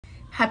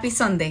Happy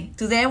Sunday!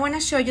 Today I want to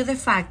show you the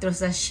factors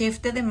that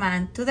shift the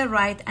demand to the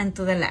right and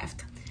to the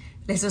left.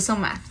 Let's do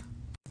some math.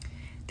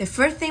 The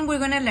first thing we're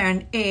going to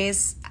learn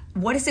is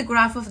what is the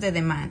graph of the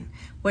demand,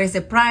 where is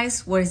the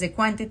price, where is the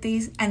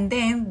quantities, and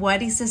then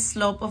what is the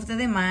slope of the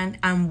demand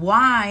and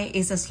why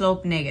is the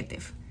slope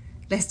negative.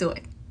 Let's do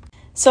it.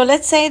 So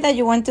let's say that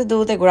you want to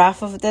do the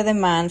graph of the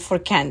demand for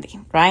candy,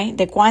 right?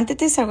 The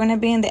quantities are going to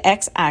be in the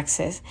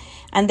x-axis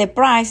and the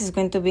price is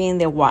going to be in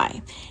the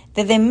y.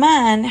 The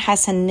demand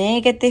has a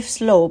negative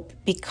slope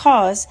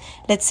because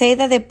let's say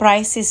that the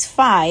price is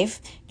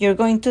 5, you're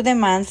going to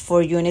demand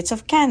 4 units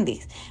of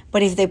candy.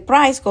 But if the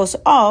price goes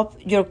up,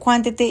 your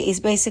quantity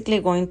is basically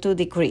going to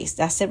decrease.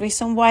 That's the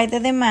reason why the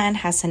demand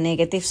has a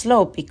negative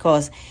slope,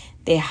 because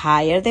the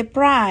higher the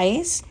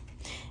price,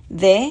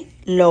 the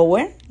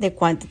lower the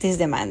quantities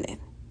demanded.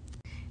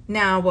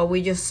 Now, what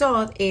we just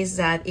saw is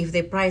that if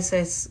the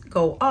prices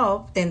go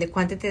up, then the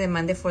quantity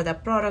demanded for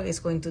that product is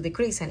going to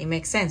decrease. And it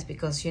makes sense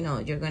because,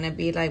 you're going to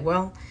be like,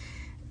 well,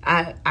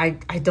 I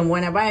don't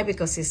want to buy it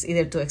because it's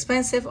either too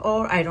expensive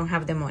or I don't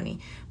have the money.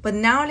 But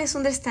now let's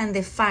understand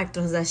the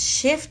factors that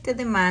shift the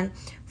demand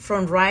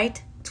from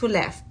right to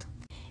left.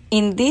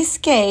 In this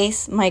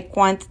case, my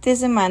quantities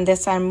demanded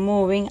are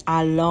moving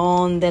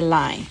along the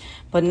line.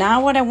 But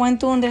now what I want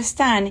to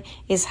understand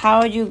is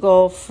how you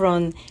go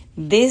from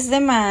this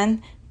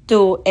demand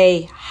to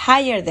a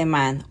higher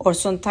demand or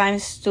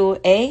sometimes to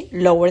a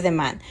lower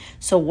demand.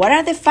 So what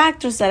are the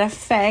factors that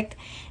affect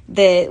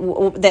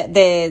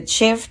the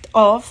shift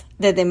of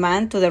the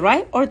demand to the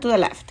right or to the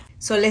left?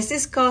 So let's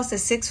discuss the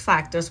 6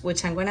 factors,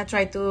 which I'm going to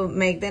try to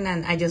make them,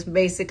 and I just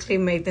basically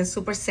make them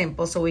super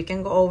simple so we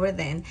can go over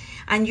them.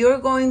 And you're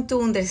going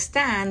to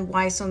understand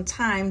why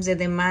sometimes the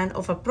demand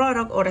of a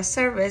product or a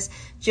service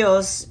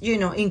just,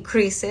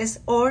 increases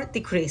or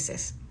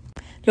decreases.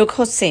 Look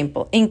how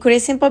simple.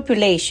 Increasing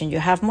population, you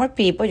have more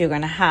people, you're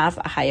going to have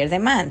a higher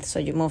demand, so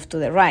you move to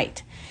the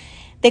right.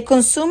 The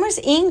consumer's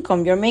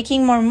income, you're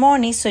making more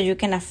money, so you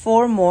can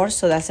afford more,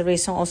 so that's the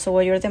reason also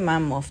why your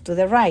demand moved to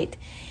the right.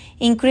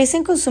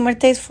 Increasing consumer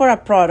taste for a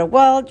product.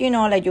 Well,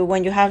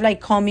 when you have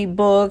like comic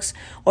books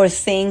or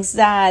things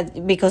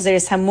that because there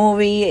is a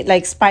movie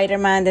like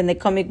Spider-Man, then the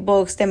comic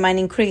books demand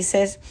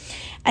increases.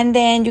 And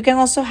then you can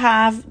also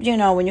have,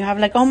 when you have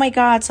like, oh my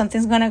God,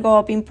 something's going to go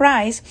up in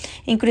price,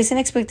 increasing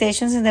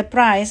expectations in the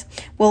price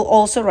will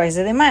also raise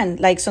the demand.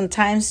 Like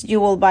sometimes you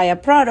will buy a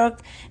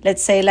product,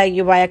 let's say like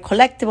you buy a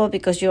collectible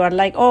because you are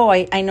like, oh,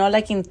 I know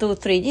like in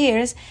 2-3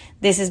 years,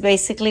 this is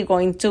basically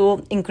going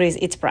to increase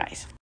its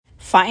price.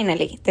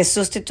 Finally, the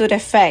substitute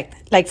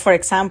effect. Like, for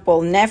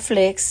example,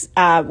 Netflix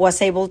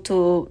was able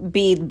to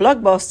beat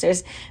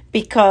Blockbusters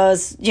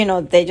because,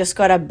 they just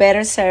got a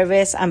better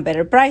service and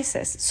better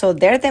prices. So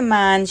their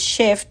demand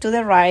shift to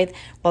the right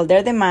while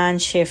their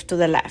demand shift to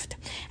the left.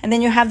 And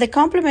then you have the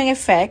complement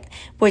effect,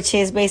 which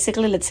is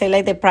basically, let's say,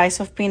 like the price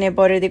of peanut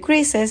butter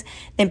decreases,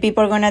 then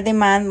people are going to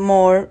demand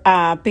more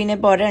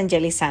peanut butter and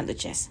jelly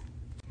sandwiches.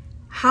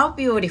 How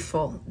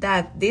beautiful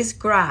that this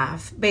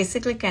graph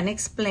basically can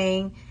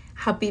explain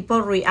how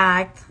people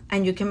react,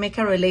 and you can make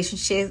a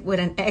relationship with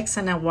an X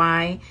and a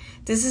Y.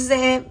 This is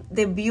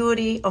the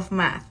beauty of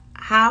math,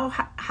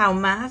 how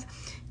math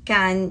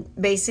can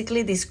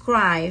basically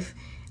describe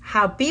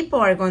how people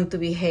are going to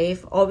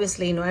behave.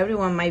 Obviously, not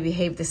everyone might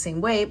behave the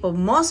same way, but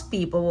most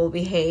people will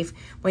behave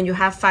when you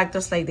have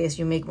factors like this.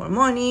 You make more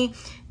money,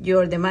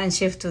 your demand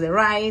shifts to the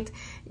right.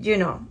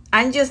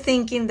 I'm just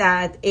thinking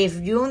that if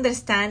you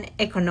understand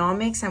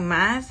economics and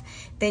math,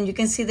 then you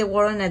can see the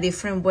world in a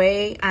different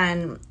way,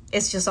 and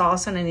it's just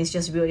awesome and it's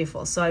just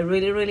beautiful. So I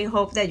really, really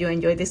hope that you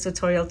enjoyed this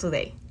tutorial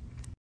today.